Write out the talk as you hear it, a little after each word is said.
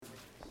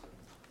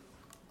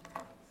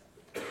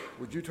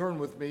Would you turn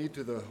with me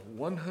to the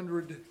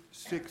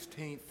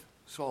 116th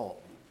Psalm?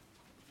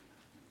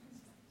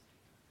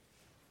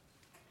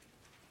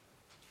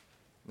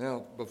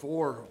 Now,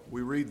 before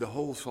we read the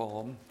whole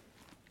psalm,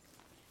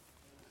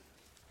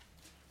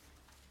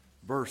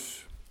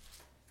 verse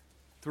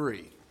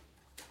 3.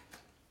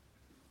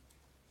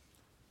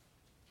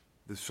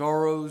 The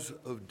sorrows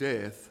of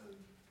death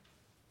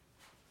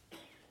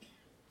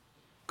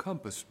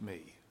compassed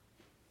me,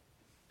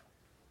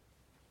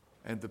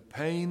 and the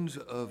pains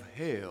of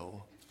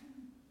hell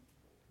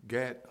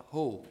gat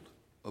hold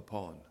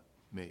upon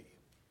me.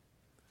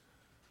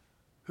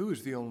 Who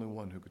is the only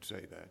one who could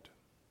say that?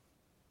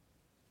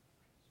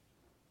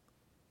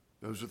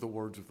 Those are the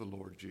words of the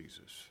Lord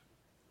Jesus.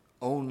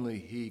 Only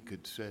he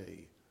could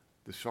say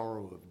the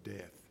sorrow of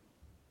death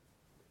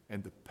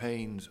and the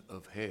pains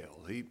of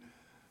hell.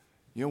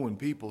 When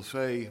people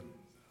say,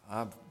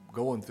 I'm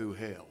going through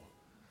hell,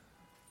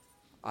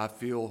 I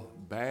feel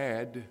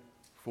bad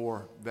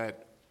for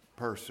that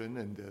person,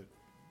 and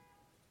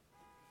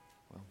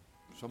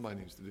somebody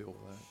needs to deal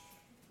with that.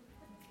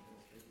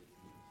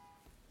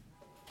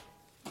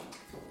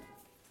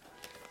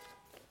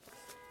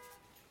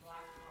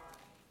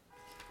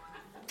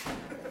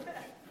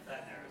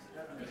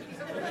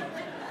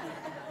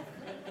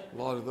 A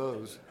lot of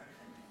those.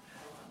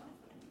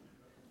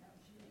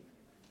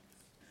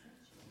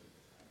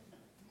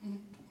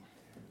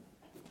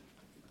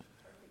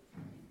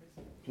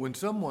 When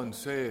someone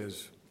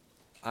says,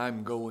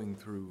 I'm going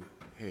through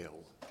hell,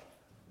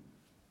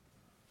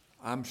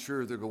 I'm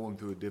sure they're going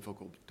through a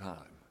difficult time,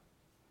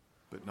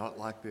 but not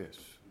like this.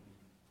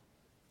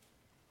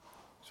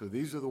 So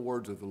these are the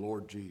words of the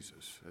Lord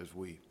Jesus as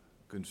we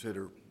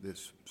consider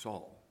this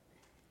psalm.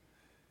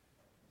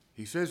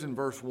 He says in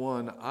verse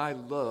 1, I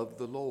love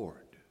the Lord,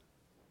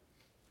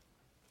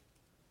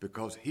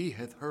 because he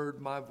hath heard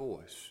my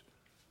voice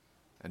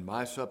and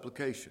my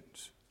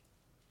supplications.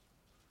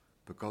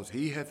 Because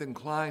he hath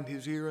inclined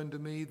his ear unto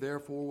me,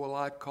 therefore will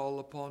I call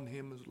upon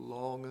him as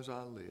long as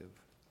I live.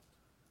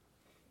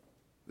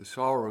 The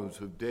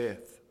sorrows of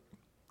death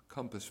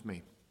compass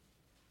me,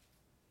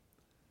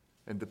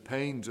 and the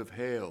pains of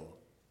hell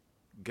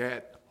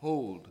gat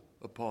hold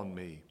upon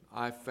me.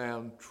 I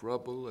found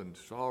trouble and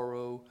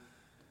sorrow.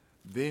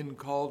 Then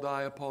called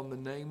I upon the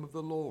name of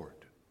the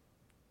Lord.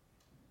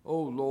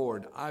 O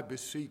Lord, I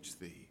beseech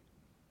thee,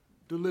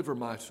 deliver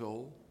my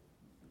soul.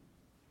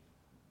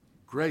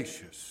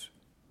 Gracious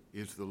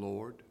is the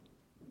Lord,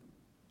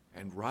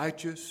 and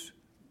righteous,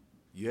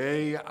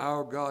 yea,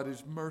 our God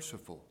is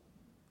merciful.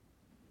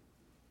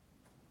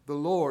 The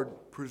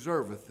Lord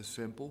preserveth the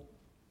simple.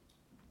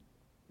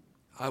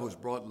 I was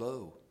brought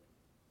low,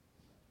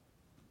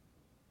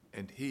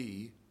 and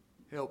he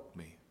helped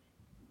me.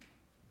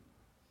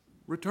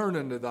 Return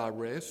unto thy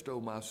rest, O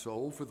my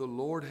soul, for the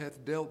Lord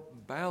hath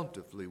dealt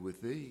bountifully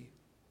with thee.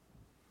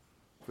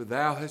 For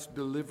thou hast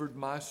delivered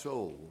my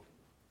soul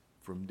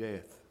from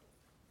death,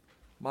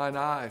 mine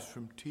eyes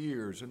from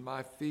tears, and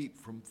my feet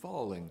from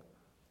falling.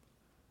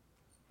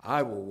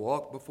 I will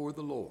walk before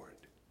the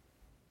Lord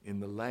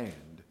in the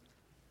land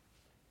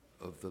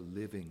of the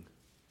living.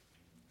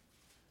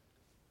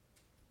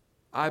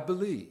 I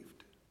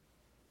believed,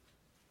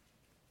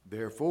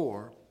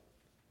 therefore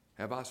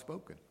have I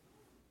spoken.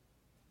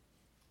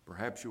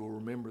 Perhaps you will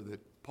remember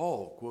that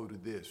Paul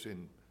quoted this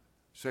in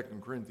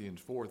 2 Corinthians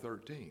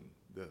 4:13,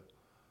 the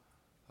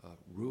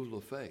rule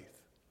of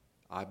faith.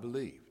 I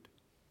believed,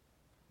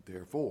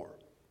 therefore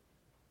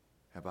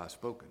have I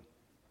spoken.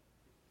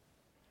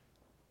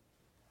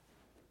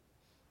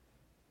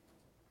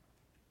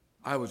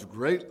 I was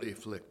greatly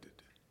afflicted.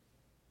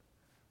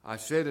 I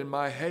said in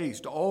my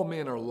haste, all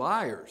men are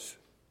liars.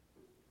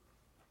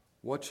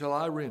 What shall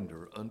I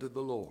render unto the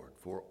Lord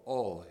for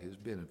all his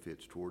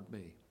benefits toward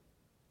me?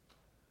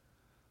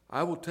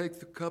 I will take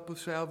the cup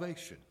of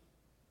salvation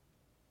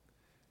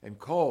and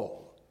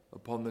call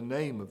upon the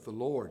name of the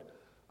Lord.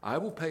 I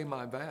will pay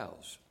my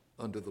vows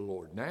unto the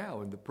Lord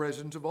now in the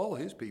presence of all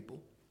his people.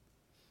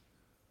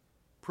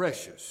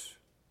 Precious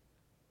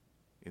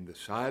in the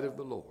sight of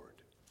the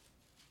Lord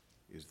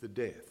is the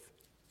death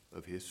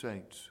of his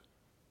saints.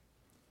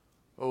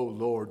 O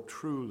Lord,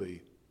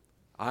 truly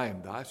I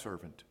am thy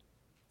servant.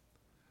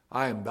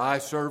 I am thy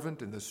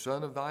servant and the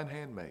son of thine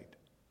handmaid.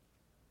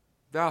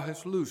 Thou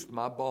hast loosed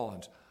my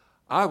bonds.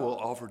 I will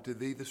offer to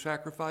thee the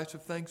sacrifice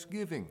of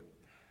thanksgiving,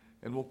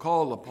 and will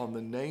call upon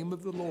the name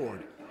of the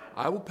Lord.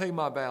 I will pay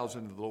my vows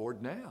unto the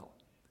Lord now,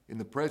 in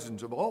the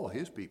presence of all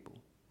his people,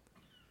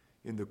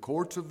 in the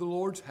courts of the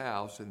Lord's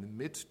house, in the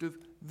midst of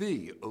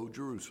thee, O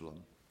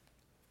Jerusalem.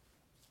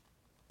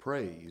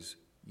 Praise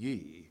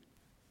ye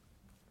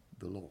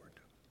the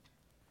Lord.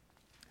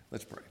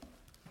 Let's pray.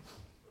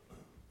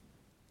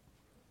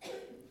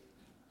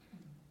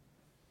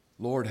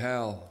 Lord,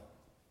 how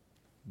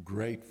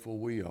grateful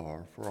we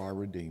are for our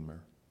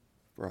Redeemer,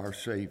 for our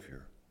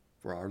Savior,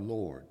 for our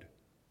Lord,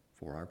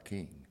 for our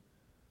King,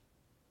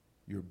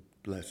 your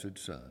blessed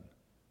Son.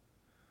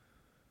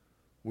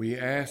 We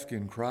ask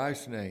in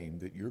Christ's name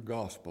that your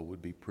gospel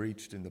would be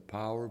preached in the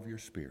power of your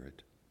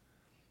Spirit,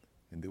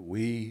 and that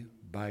we,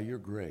 by your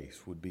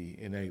grace, would be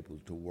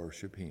enabled to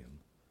worship him.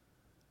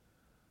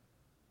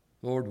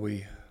 Lord,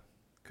 we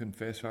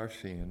confess our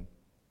sin.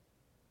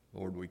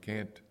 Lord, we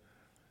can't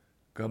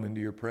come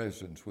into your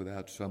presence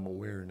without some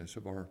awareness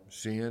of our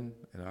sin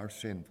and our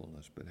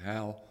sinfulness, but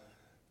how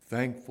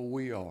thankful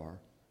we are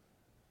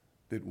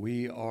that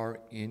we are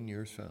in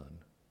your Son.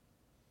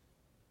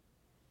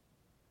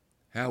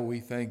 How we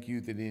thank you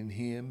that in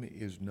him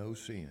is no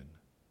sin.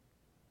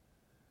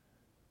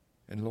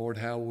 And Lord,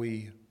 how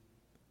we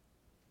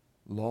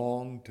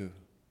long to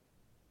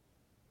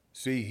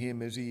see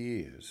him as he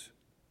is,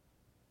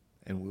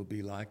 and we'll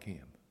be like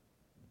him.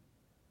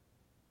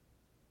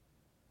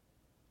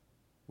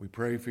 We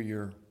pray for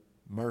your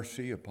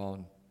mercy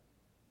upon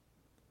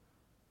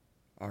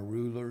our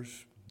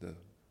rulers, the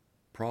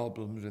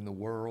problems in the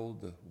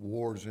world, the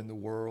wars in the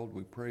world.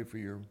 We pray for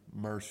your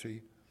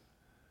mercy.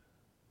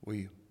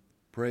 We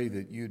pray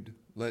that you'd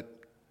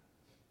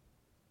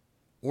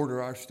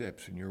order our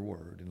steps in your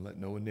word and let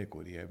no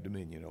iniquity have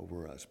dominion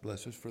over us.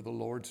 Bless us for the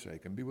Lord's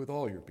sake and be with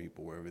all your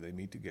people wherever they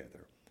meet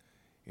together.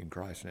 In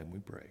Christ's name we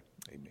pray.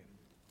 Amen.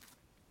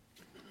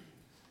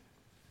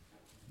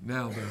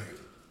 Now the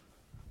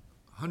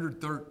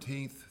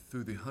 113th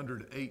through the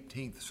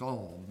 118th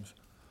Psalms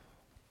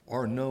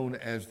are known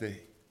as the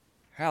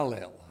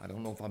Hallel. I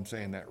don't know if I'm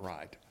saying that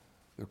right.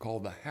 They're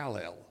called the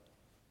Hallel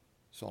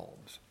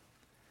Psalms.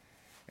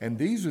 And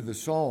these are the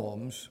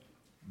psalms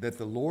that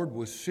the Lord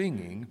was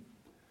singing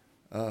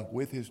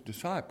with his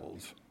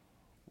disciples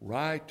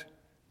right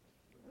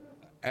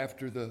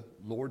after the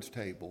Lord's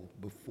table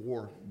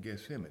before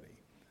Gethsemane.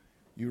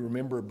 You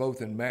remember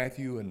both in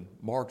Matthew and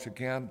Mark's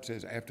account, it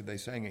says after they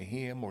sang a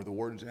hymn, or the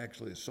word is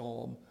actually a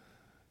psalm,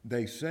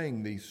 they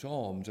sang these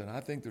psalms. And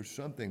I think there's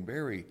something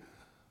very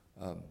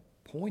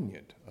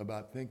poignant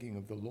about thinking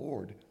of the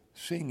Lord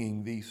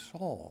singing these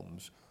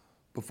psalms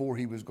before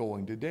he was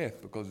going to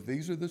death, because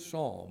these are the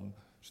psalms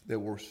that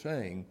were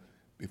sang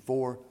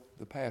before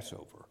the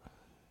Passover.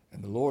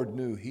 And the Lord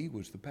knew he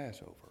was the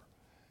Passover.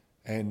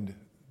 And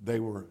they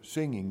were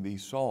singing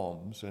these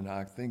psalms, and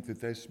I think that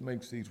this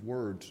makes these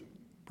words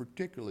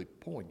particularly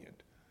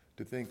poignant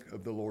to think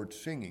of the Lord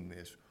singing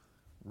this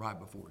right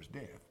before his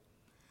death.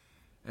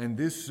 And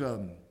this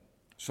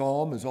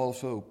psalm is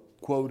also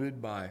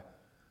quoted by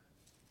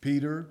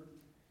Peter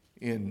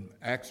in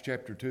Acts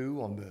chapter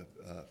 2 on the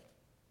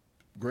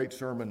great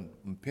sermon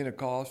on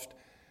Pentecost.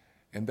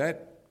 And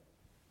that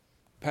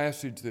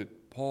passage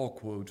that Paul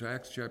quotes, 2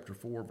 Corinthians chapter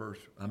 4,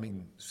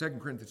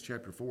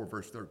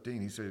 verse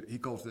 13, he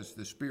calls this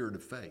the spirit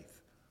of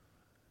faith.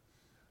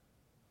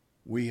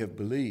 We have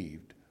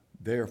believed,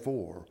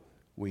 therefore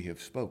we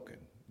have spoken.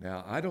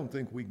 Now, I don't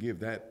think we give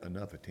that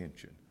enough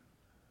attention.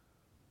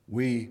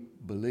 We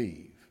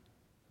believe,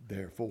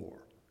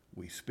 therefore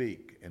we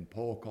speak. And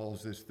Paul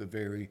calls this the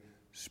very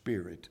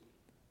spirit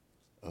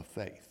of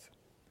faith.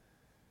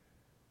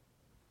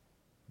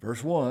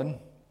 Verse 1,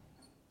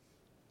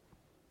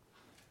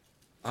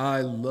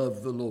 I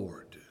love the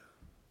Lord,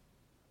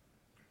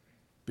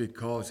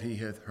 because he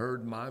hath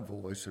heard my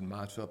voice and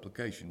my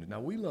supplications. Now,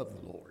 we love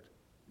the Lord.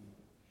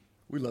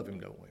 We love him,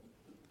 don't we?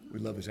 We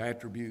love his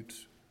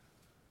attributes.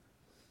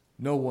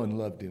 No one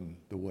loved him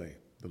the way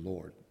the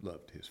Lord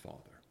loved his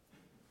Father.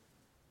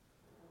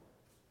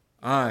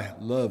 I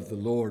love the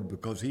Lord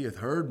because he hath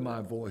heard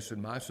my voice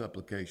and my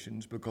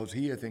supplications, because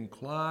he hath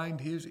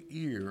inclined his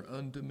ear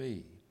unto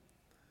me.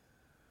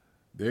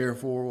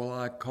 Therefore will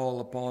I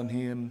call upon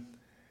him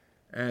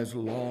as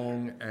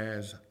long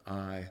as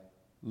I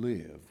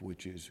live,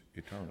 which is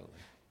eternally.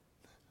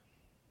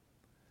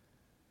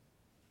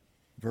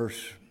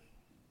 Verse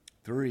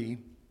 3,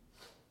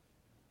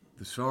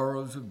 the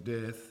sorrows of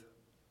death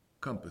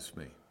compass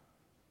me,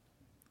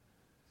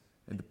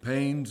 and the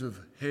pains of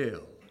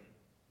hell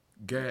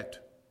gat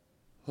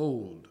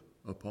hold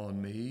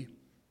upon me.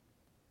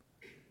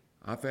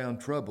 I found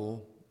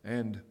trouble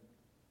and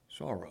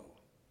sorrow.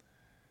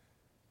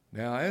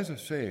 Now, as I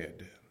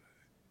said,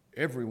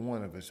 every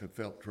one of us have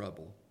felt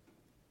trouble.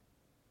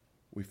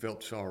 We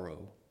felt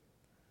sorrow.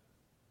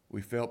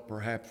 We felt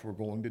perhaps we're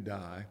going to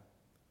die.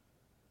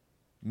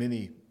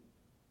 Many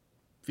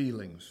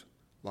feelings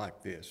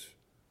like this.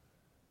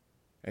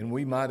 And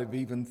we might have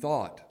even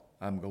thought,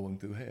 I'm going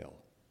through hell.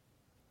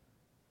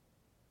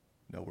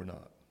 No, we're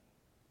not.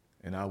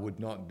 And I would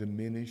not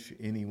diminish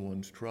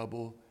anyone's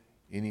trouble,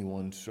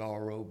 anyone's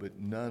sorrow, but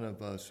none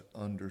of us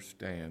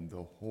understand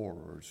the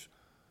horrors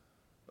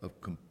of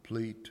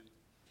complete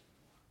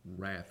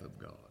wrath of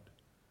God.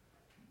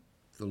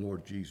 The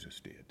Lord Jesus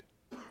did.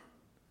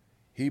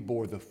 He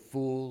bore the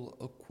full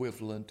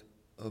equivalent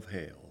of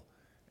hell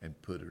and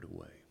put it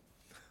away.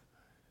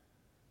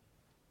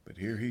 But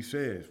here he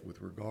says,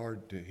 with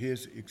regard to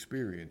his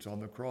experience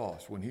on the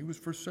cross, when he was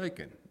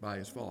forsaken by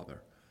his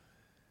Father,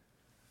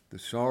 the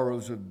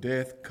sorrows of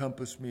death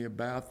compassed me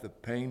about, the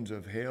pains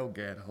of hell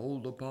gat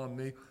hold upon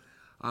me.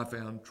 I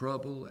found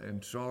trouble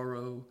and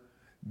sorrow.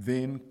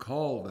 Then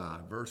called I,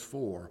 verse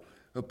 4,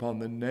 upon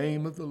the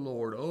name of the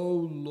Lord.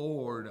 O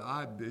Lord,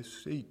 I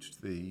beseech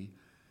thee,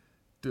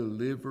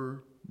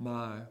 deliver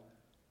my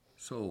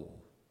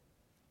soul.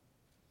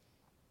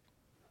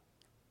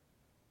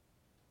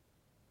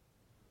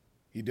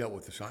 He dealt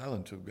with the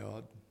silence of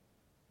God,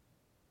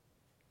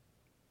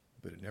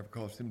 but it never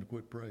caused him to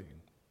quit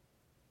praying.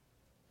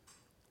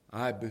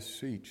 I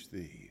beseech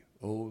thee,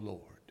 O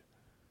Lord,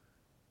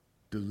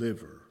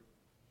 deliver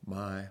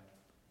my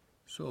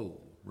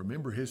soul.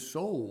 Remember, his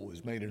soul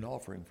was made an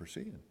offering for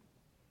sin.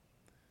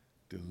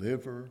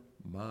 Deliver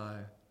my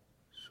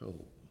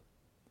soul.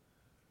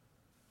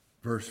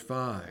 Verse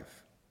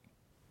 5,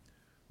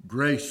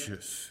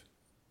 gracious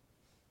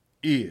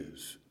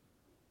is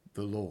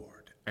the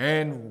Lord,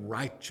 and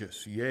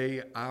righteous,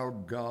 yea, our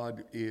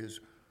God is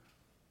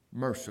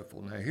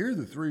merciful. Now, here are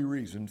the three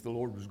reasons the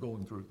Lord was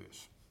going through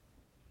this.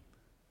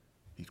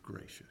 He's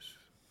gracious.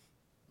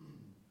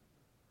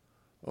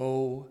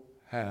 Oh,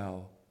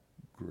 how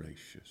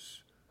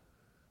gracious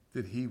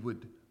that he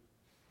would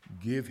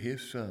give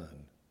his son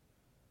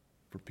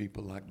for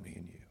people like me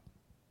and you.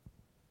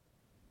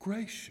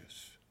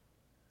 Gracious.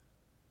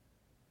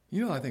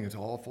 You know, I think it's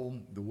awful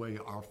the way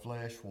our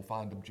flesh will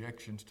find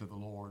objections to the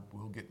Lord.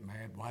 We'll get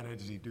mad. Why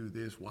does he do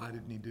this? Why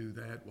didn't he do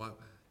that? Why?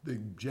 The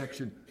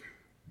objection,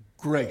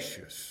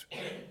 gracious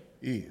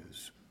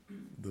is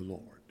the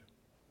Lord.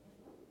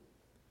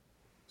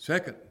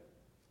 Second,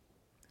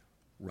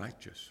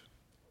 righteous.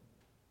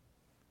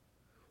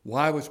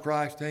 Why was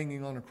Christ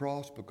hanging on a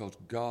cross? Because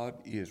God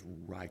is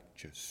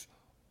righteous.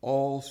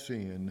 All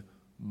sin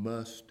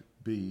must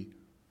be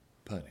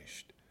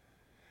punished.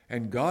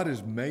 And God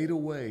has made a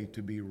way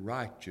to be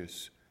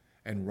righteous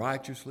and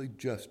righteously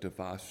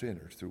justify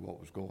sinners through what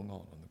was going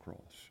on the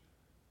cross.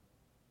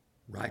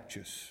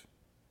 Righteous.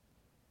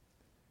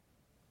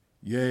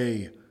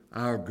 Yea,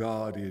 our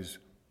God is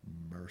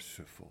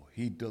merciful.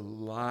 He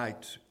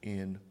delights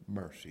in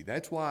mercy.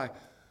 That's why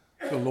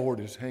the Lord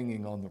is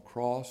hanging on the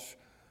cross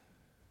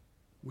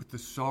with the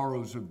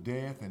sorrows of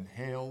death and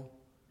hell,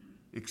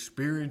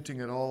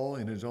 experiencing it all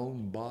in his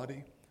own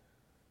body,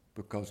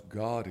 because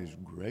God is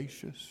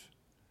gracious,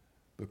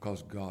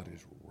 because God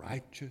is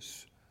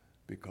righteous,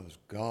 because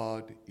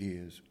God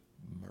is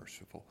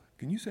merciful.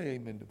 Can you say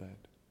amen to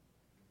that?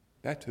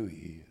 That's who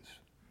he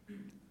is.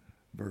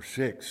 Verse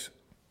 6,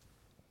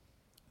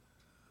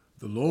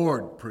 the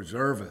Lord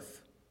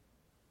preserveth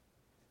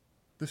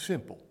the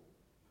simple.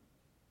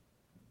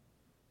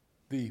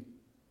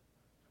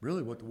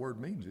 Really what the word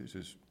means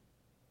is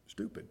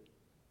stupid.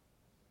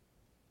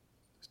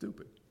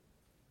 Stupid.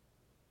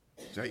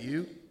 Is that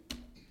you?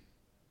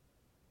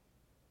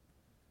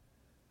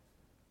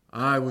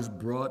 I was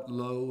brought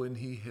low and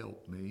he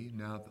helped me.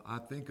 Now I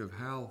think of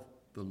how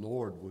the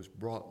Lord was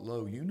brought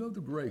low. You know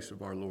the grace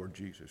of our Lord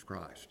Jesus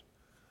Christ,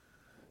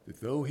 that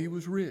though he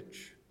was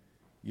rich,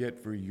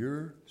 yet for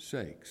your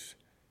sakes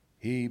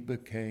he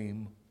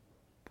became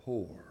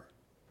poor,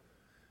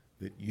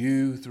 that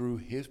you through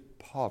his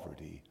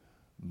poverty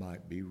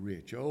might be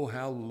rich. Oh,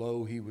 how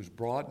low he was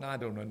brought. And I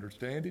don't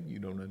understand it. You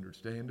don't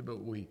understand it,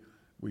 but we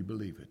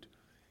believe it.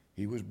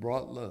 He was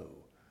brought low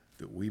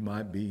that we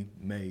might be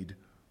made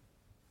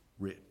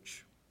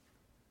rich.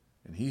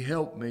 And he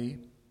helped me.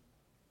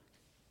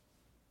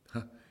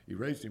 He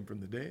raised him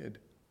from the dead.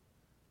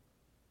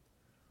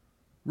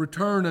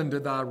 Return unto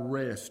thy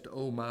rest,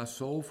 O my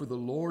soul, for the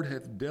Lord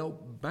hath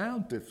dealt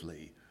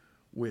bountifully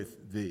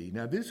with thee.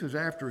 Now this is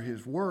after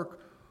his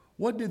work.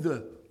 What did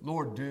the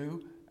Lord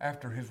do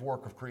after his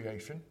work of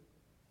creation?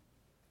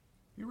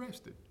 He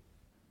rested.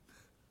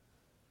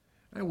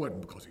 And it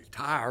wasn't because he's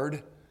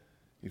tired,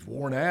 he's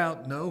worn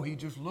out. No, he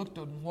just looked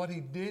on what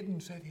he did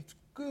and said, it's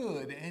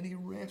good, and he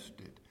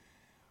rested.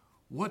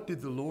 What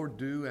did the Lord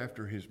do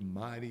after his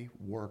mighty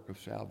work of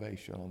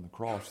salvation on the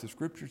cross? The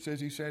scripture says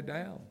he sat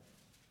down.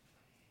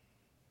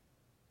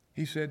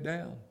 He sat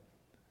down.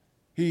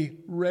 He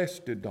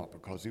rested, not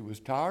because he was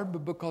tired,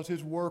 but because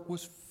his work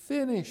was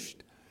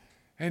finished.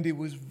 And it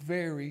was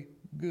very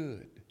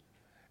good.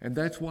 And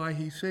that's why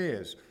he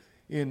says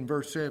in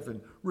verse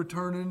 7,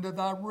 return unto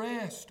thy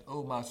rest,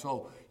 O my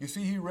soul. You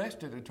see, he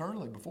rested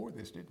eternally before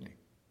this, didn't he?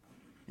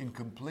 In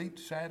complete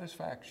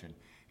satisfaction.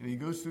 And he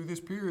goes through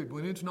this period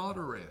when it's not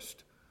a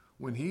rest,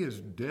 when he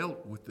has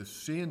dealt with the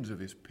sins of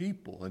his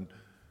people.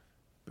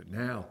 But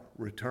now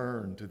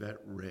return to that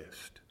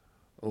rest.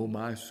 O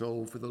my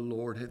soul, for the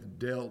Lord hath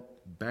dealt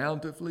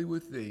bountifully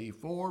with thee.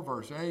 For,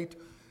 verse 8,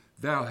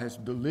 thou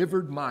hast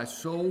delivered my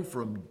soul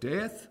from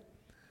death,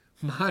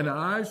 mine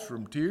eyes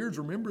from tears.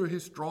 Remember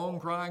his strong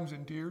cryings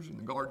and tears in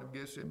the Garden of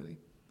Gethsemane?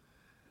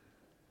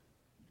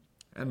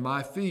 And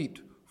my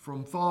feet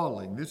from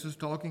falling. This is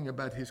talking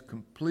about his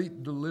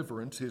complete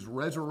deliverance, his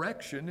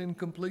resurrection and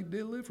complete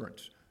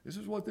deliverance. This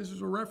is what this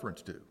is a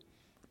reference to.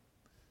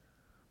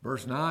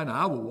 Verse 9,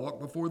 I will walk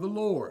before the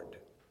Lord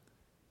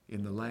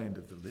in the land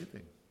of the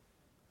living.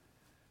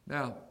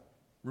 Now,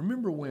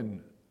 remember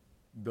when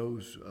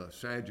those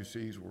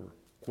Sadducees were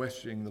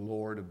questioning the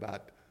Lord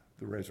about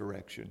the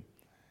resurrection?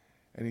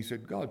 And he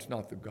said, God's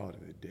not the God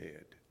of the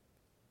dead.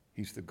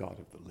 He's the God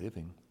of the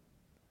living.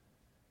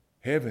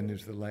 Heaven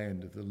is the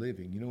land of the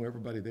living. You know,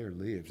 everybody there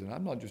lives. And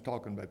I'm not just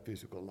talking about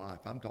physical life.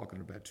 I'm talking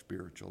about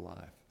spiritual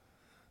life.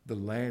 The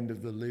land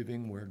of the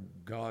living where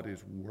God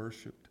is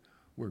worshiped,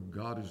 where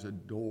God is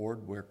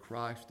adored, where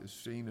Christ is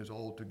seen as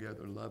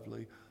altogether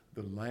lovely.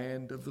 the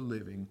land of the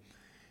living.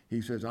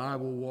 He says, I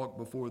will walk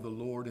before the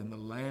Lord in the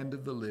land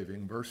of the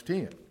living. Verse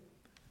 10,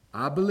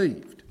 I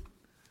believed,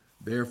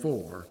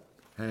 therefore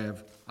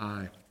have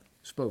I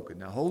spoken.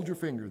 Now hold your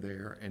finger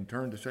there and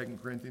turn to 2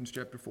 Corinthians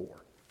chapter 4.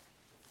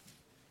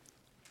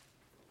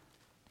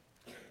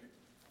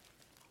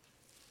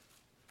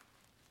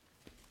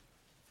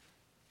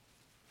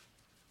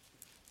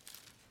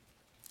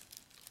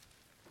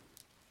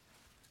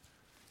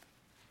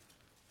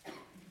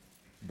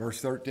 Verse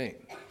 13,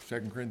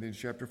 2 Corinthians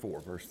chapter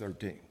 4, verse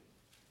 13.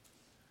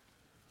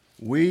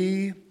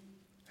 We,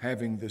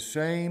 having the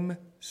same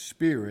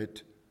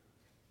spirit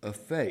of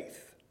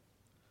faith,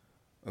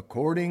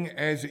 according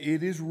as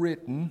it is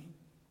written,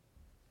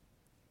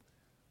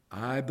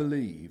 I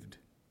believed,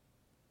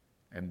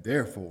 and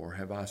therefore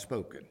have I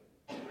spoken.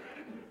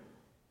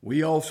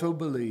 We also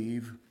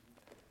believe,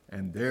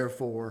 and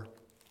therefore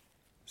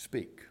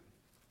speak.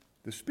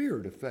 The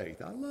spirit of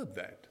faith, I love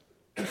that.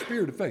 The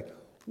spirit of faith.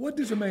 What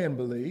does a man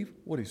believe?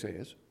 What he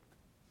says.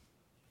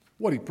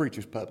 What he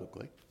preaches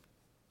publicly.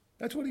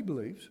 That's what he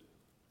believes.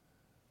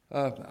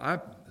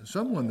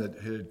 Someone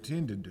that had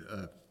attended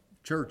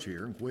church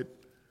here and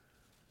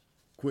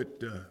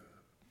quit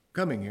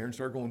coming here and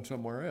started going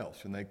somewhere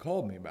else, and they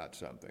called me about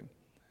something.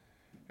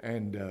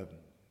 And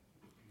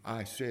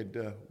I said,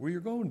 well,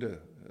 you're going to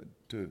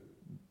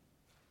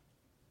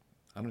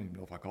I don't even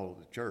know if I call it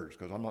the church,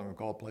 because I'm not going to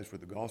call a place where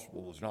the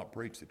gospel is not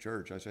preached the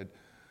church. I said,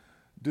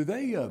 do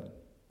they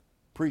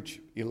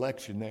preach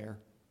election there?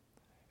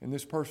 And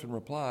this person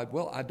replied,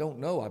 well, I don't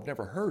know. I've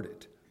never heard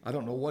it. I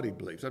don't know what he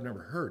believes. I've never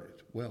heard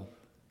it. Well,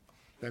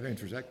 that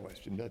answers that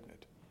question, doesn't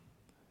it?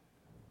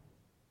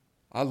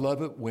 I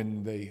love it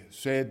when they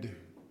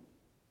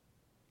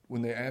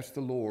asked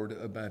the Lord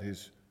about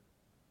his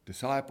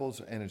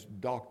disciples and his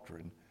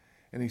doctrine,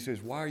 and he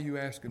says, why are you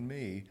asking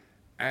me?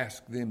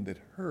 Ask them that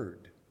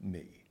heard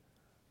me.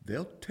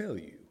 They'll tell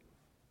you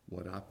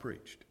what I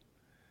preached.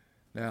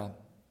 Now,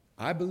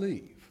 I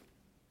believe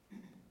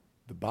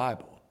the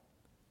Bible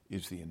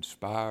is the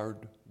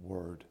inspired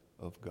Word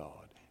of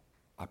God.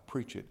 I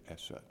preach it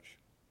as such.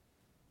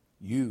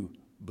 You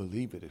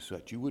believe it as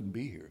such. You wouldn't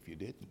be here if you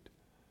didn't.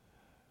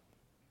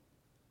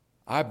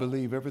 I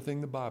believe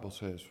everything the Bible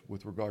says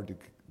with regard to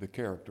the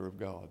character of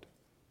God.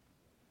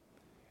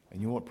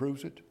 And you know what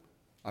proves it?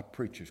 I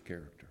preach his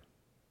character.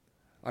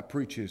 I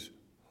preach his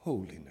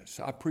holiness.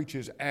 I preach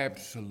his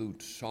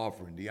absolute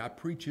sovereignty. I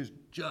preach his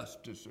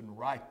justice and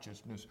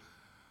righteousness.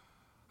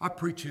 I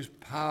preach his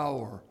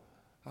power.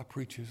 I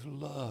preach his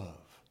love.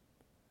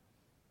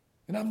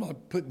 And I'm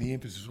not putting the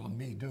emphasis on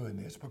me doing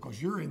this,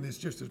 because you're in this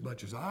just as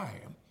much as I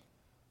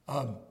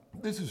am.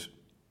 This is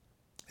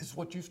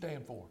what you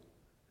stand for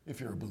if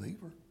you're a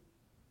believer.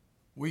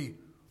 We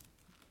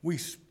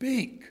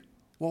speak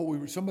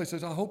what somebody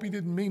says, I hope he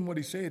didn't mean what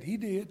he said. He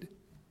did.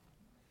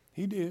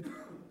 He did.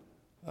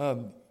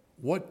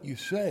 What you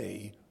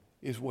say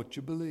is what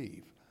you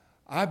believe.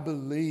 I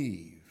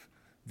believe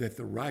that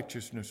the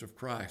righteousness of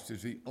Christ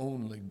is the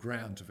only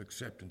grounds of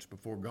acceptance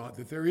before God,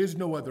 that there is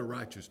no other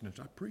righteousness.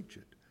 I preach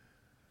it.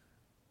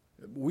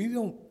 We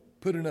don't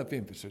put enough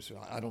emphasis,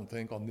 I don't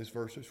think, on this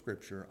verse of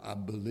Scripture. I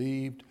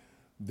believed,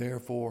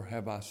 therefore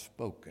have I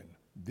spoken.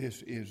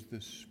 This is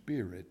the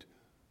spirit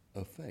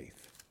of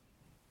faith.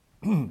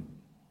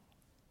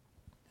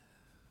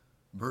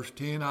 Verse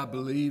 10, I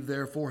believe,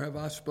 therefore have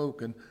I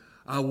spoken.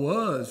 I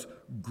was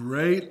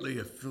greatly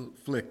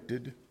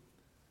afflicted.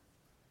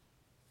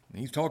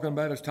 He's talking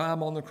about his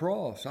time on the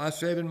cross. I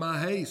said in my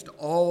haste,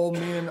 all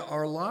men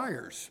are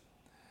liars.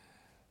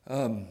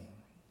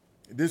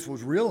 This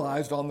was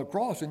realized on the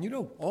cross, and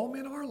all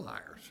men are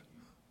liars.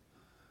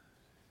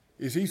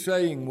 Is he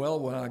saying,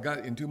 well, when I got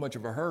in too much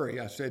of a hurry,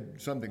 I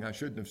said something I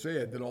shouldn't have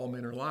said, that all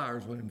men are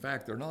liars, when in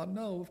fact they're not?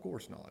 No, of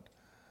course not.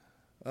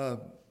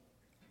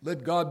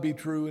 Let God be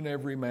true and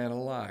every man a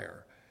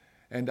liar.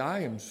 And I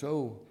am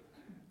so,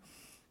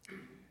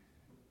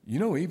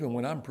 even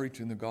when I'm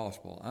preaching the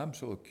gospel, I'm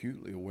so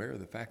acutely aware of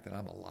the fact that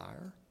I'm a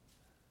liar.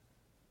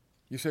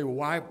 You say,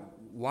 well,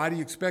 why do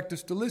you expect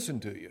us to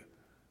listen to you?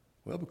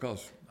 Well,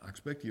 because I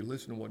expect you to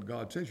listen to what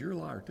God says. You're a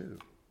liar too.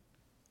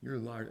 You're a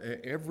liar.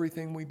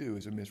 Everything we do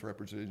is a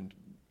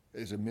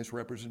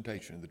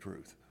misrepresentation of the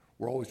truth.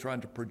 We're always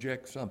trying to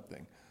project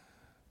something.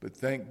 But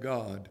thank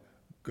God,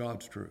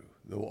 God's true.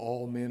 Though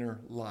all men are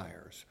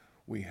liars,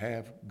 we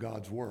have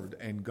God's word.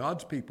 And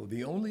God's people,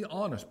 the only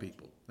honest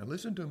people, now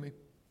listen to me,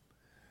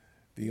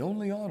 the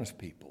only honest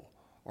people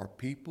are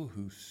people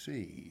who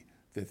see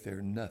that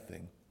they're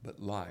nothing but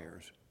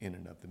liars in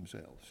and of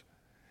themselves.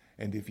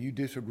 And if you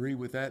disagree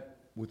with that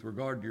with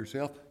regard to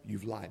yourself,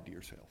 you've lied to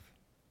yourself.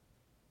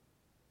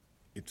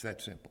 It's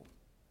that simple.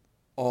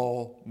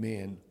 All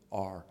men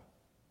are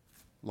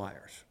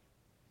liars.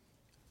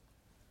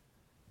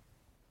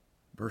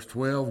 Verse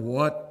 12,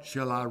 what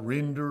shall I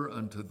render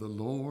unto the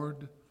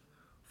Lord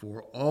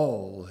for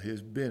all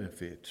his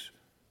benefits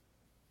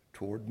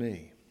toward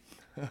me?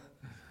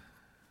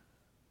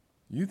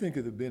 You think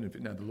of the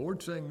benefit. Now, the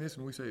Lord's saying this,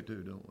 and we say it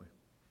too, don't we?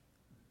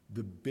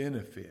 the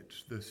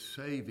benefits, the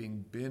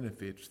saving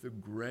benefits, the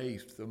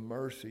grace, the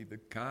mercy, the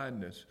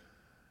kindness.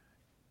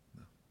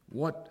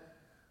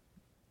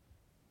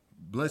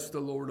 Bless the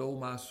Lord, O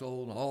my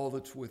soul, and all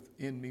that's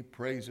within me,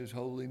 praise his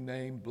holy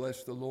name.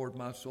 Bless the Lord,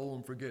 my soul,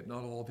 and forget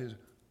not all of his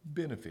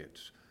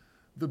benefits.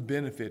 The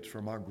benefits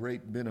from our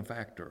great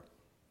benefactor.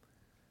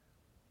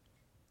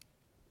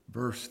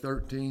 Verse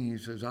 13, he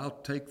says, I'll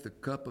take the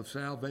cup of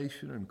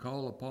salvation and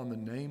call upon the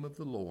name of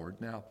the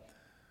Lord. Now,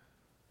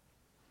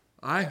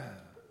 I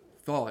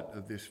thought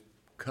of this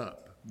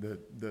cup.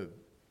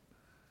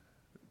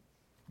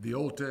 The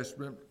Old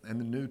Testament and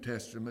the New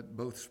Testament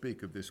both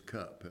speak of this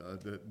cup.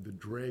 The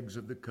dregs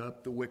of the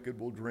cup the wicked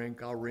will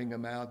drink. I'll wring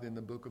them out in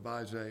the book of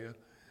Isaiah.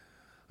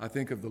 I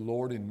think of the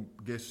Lord in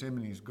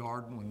Gethsemane's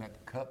garden when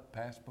that cup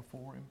passed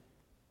before him.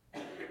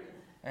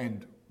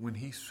 And when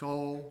he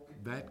saw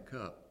that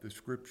cup, the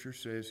scripture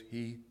says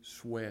he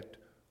sweat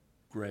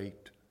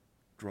great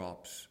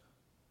drops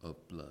of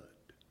blood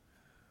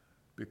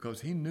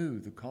because he knew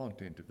the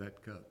content of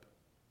that cup.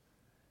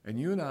 And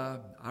you and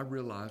I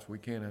realize we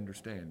can't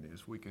understand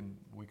this. We can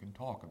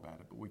talk about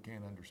it, but we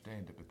can't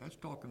understand it. But that's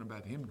talking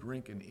about him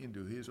drinking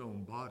into his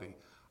own body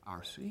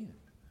our sin.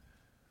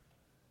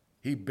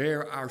 He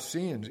bare our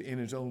sins in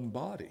his own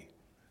body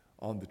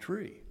on the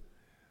tree.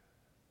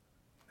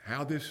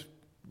 How this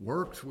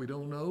works, we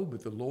don't know,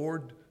 but the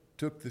Lord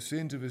took the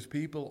sins of his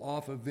people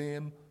off of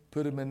them,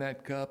 put them in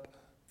that cup.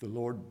 The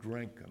Lord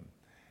drank them.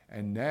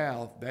 And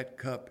now that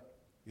cup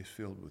is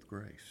filled with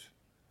grace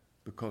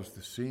because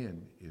the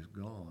sin is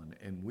gone.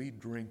 And we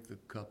drink the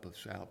cup of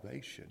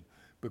salvation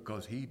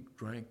because he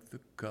drank the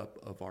cup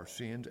of our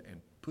sins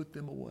and put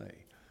them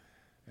away.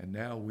 And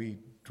now we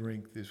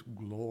drink this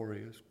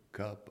glorious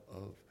cup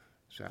of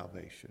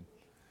salvation.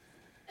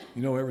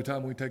 You know, every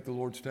time we take the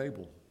Lord's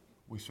table,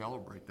 we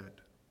celebrate that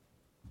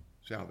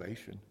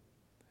salvation.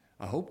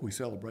 I hope we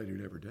celebrate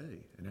it every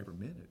day and every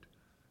minute.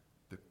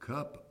 The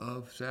cup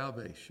of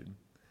salvation.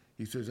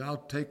 He says, I'll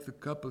take the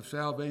cup of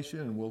salvation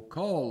and will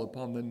call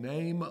upon the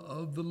name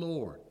of the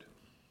Lord.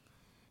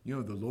 You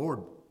know, the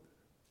Lord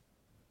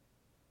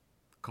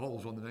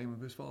calls on the name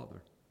of his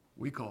Father.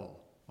 We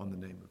call on the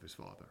name of his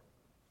Father.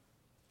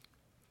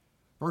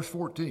 Verse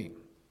 14.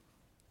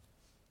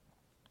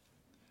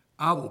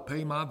 I will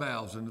pay my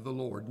vows unto the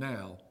Lord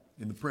now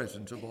in the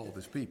presence of all of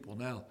his people.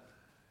 Now,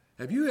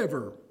 have you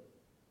ever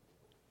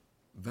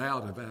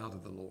vowed a vow to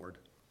the Lord?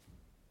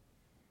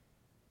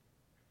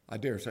 I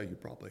dare say you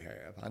probably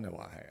have. I know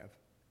I have.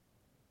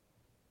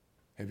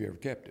 Have you ever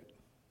kept it?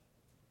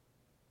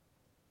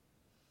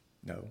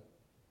 No.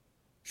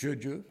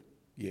 Should you have?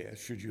 Yes.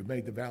 Should you have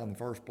made the vow in the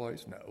first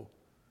place? No.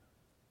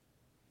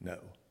 No.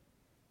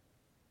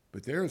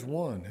 But there's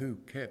one who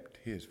kept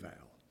his vow.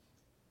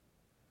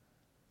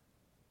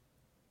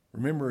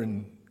 Remember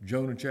in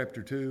Jonah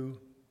chapter 2,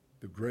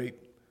 the great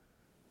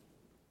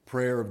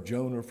prayer of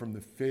Jonah from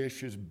the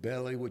fish's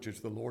belly, which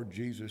is the Lord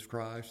Jesus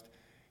Christ.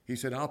 He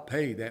said, I'll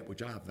pay that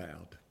which I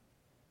vowed.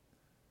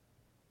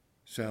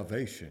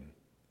 Salvation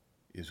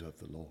is of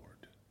the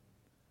Lord.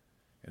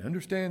 And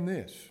understand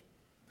this.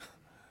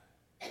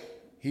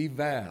 He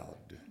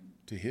vowed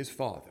to his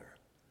Father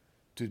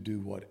to do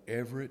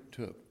whatever it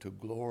took to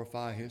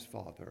glorify his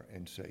Father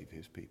and save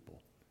his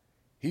people.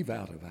 He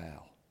vowed a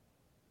vow.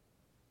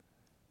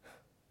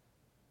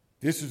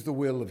 This is the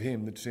will of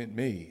him that sent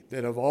me,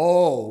 that of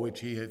all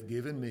which he hath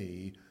given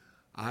me,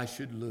 I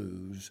should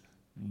lose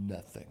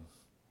nothing,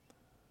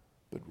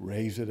 but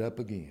raise it up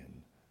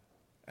again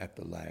at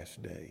the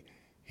last day.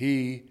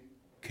 He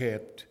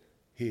kept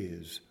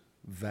his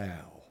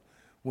vow.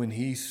 When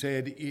he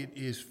said it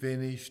is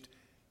finished,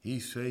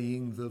 he's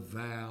saying the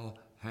vow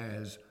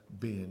has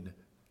been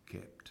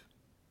kept.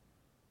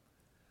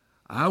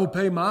 I will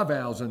pay my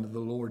vows unto the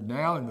Lord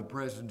now in the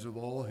presence of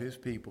all his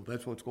people.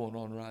 That's what's going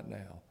on right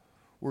now.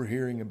 We're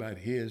hearing about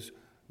his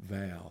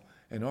vow.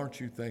 And aren't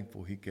you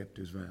thankful he kept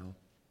his vow?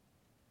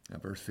 Now,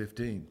 verse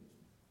 15.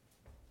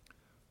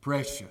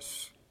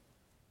 Precious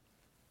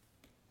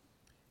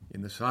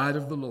in the sight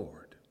of the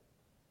Lord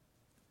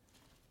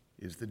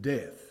is the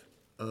death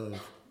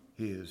of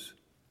his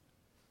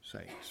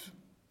saints.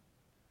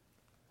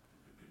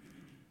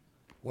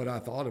 What I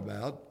thought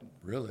about,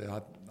 really,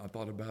 I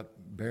thought about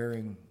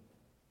burying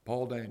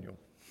Paul Daniel,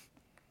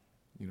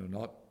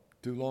 not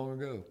too long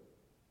ago.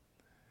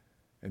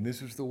 And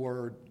this is the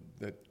word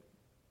that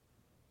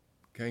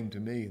came to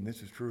me, and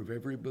this is true of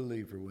every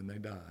believer when they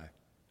die.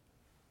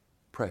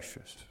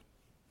 Precious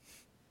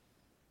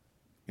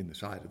in the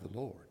sight of the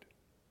Lord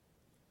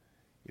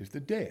is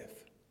the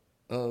death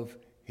of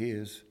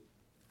his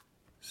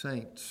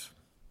saints.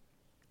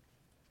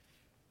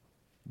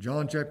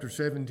 John chapter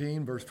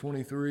 17, verse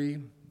 23,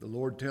 the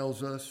Lord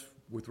tells us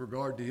with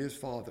regard to his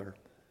Father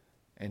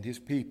and his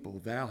people,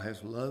 thou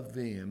hast loved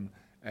them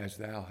as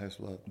thou hast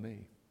loved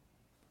me.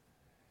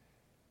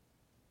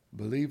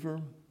 Believer,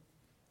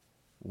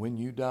 when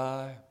you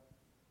die,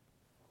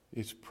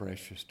 it's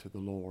precious to the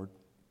Lord.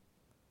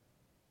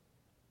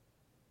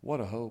 What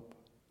a hope.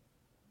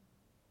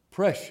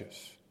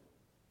 Precious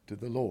to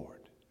the Lord.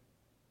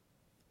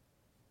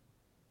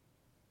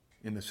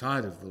 in the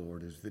sight of the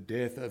Lord is the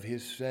death of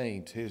his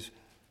saints, his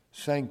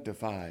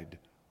sanctified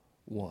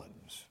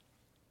ones.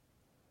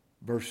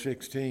 Verse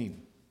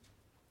 16,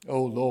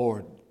 O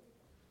Lord,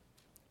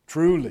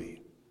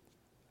 truly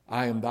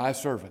I am thy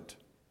servant.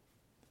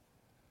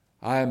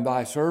 I am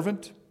thy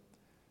servant,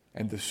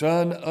 and the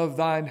son of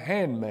thine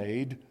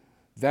handmaid.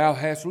 Thou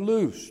hast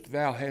loosed,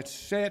 thou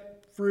hast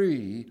set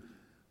free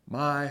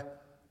my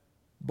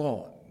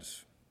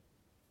bonds.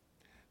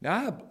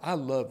 Now, I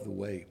love the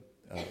way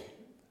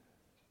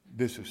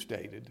this is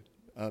stated.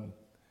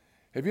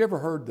 Have you ever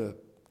heard the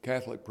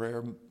Catholic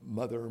prayer,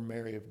 Mother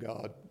Mary of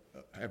God,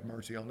 have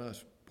mercy on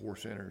us, poor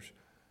sinners?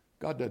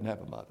 God doesn't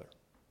have a mother.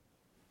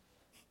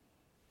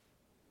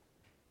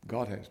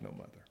 God has no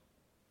mother.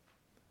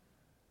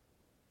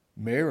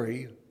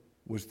 Mary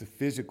was the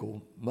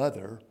physical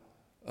mother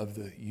of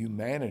the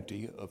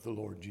humanity of the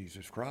Lord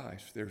Jesus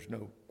Christ. There's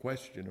no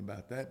question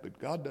about that, but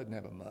God doesn't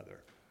have a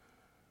mother.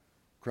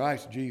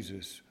 Christ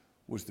Jesus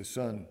was the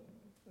son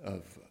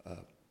of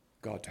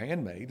God's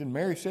handmaid, and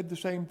Mary said the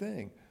same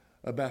thing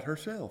about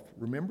herself.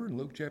 Remember in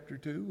Luke chapter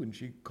 2, when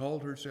she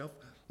called herself,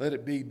 "Let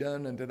it be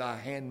done unto thy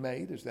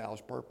handmaid as thou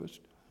hast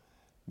purposed."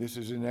 This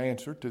is an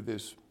answer to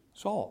this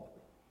psalm.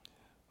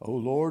 O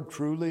Lord,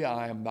 truly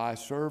I am thy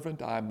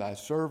servant, and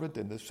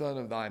the son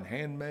of thine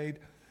handmaid.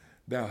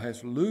 Thou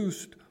hast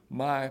loosed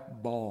my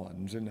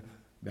bonds. And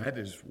that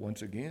is,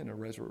 once again, a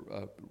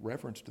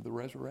reference to the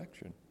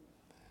resurrection.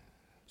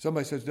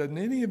 Somebody says, doesn't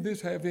any of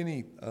this have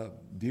any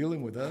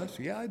dealing with us?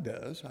 Yeah, it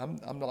does.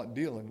 I'm not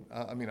dealing.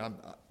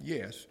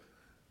 Yes,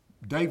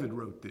 David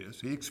wrote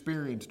this. He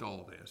experienced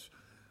all this.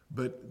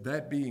 But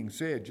that being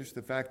said, just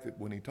the fact that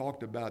when he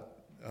talked about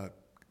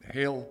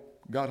hell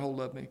got hold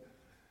of me,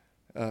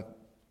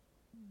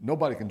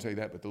 nobody can say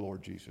that but the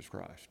Lord Jesus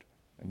Christ.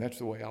 And that's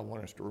the way I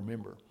want us to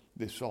remember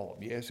this psalm.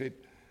 Yes,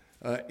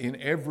 in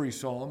every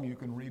psalm you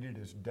can read it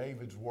as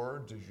David's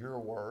words, as your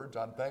words.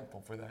 I'm thankful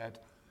for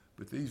that.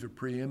 But these are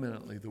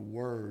preeminently the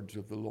words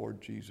of the Lord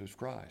Jesus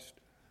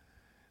Christ.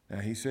 Now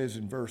he says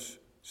in verse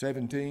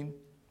 17,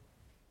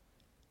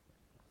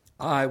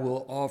 I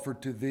will offer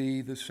to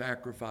thee the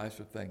sacrifice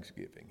of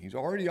thanksgiving. He's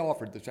already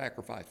offered the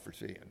sacrifice for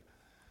sin.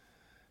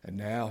 And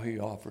now he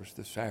offers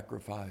the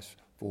sacrifice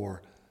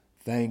for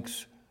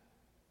thanksgiving.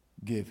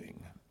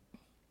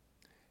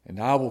 And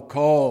I will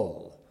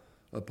call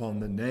upon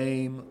the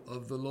name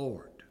of the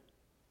Lord.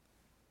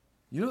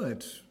 You know,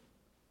 it's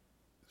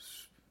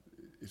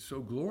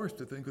so glorious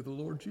to think of the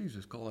Lord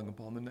Jesus calling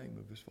upon the name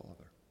of his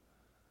Father.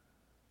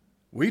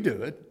 We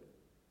do it.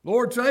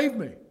 Lord, save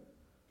me.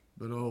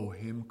 But oh,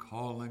 him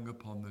calling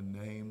upon the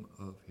name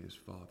of his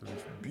Father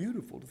is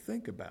beautiful to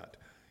think about.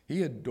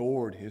 He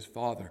adored his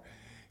Father.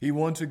 He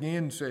once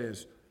again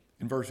says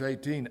in verse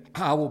 18,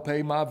 I will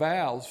pay my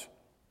vows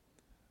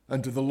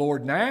unto the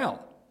Lord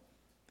now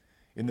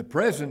in the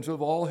presence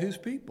of all his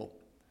people.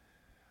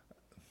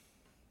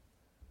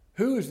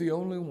 Who is the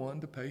only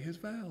one to pay his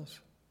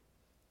vows?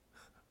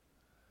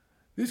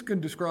 This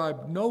can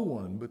describe no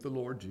one but the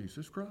Lord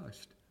Jesus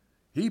Christ.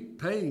 He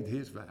paid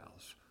his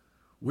vows.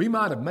 We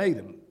might have made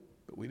them,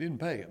 but we didn't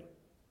pay them.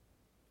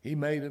 He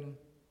made them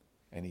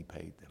and he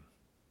paid them.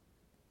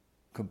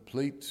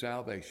 Complete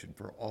salvation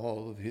for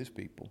all of his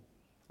people.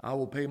 I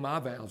will pay my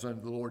vows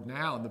unto the Lord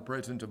now in the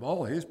presence of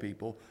all his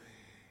people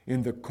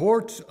in the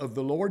courts of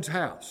the Lord's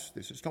house.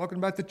 This is talking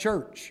about the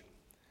church.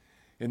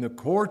 In the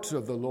courts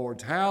of the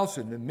Lord's house,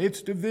 in the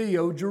midst of thee,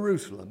 O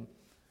Jerusalem.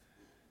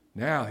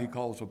 Now he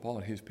calls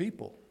upon his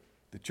people,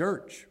 the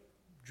church,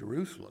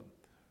 Jerusalem.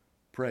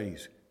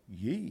 Praise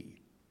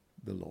ye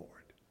the Lord.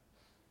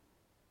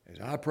 As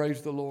I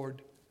praise the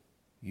Lord,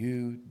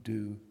 you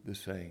do the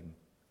same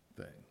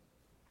thing.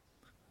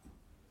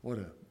 What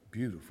a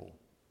beautiful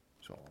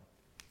psalm.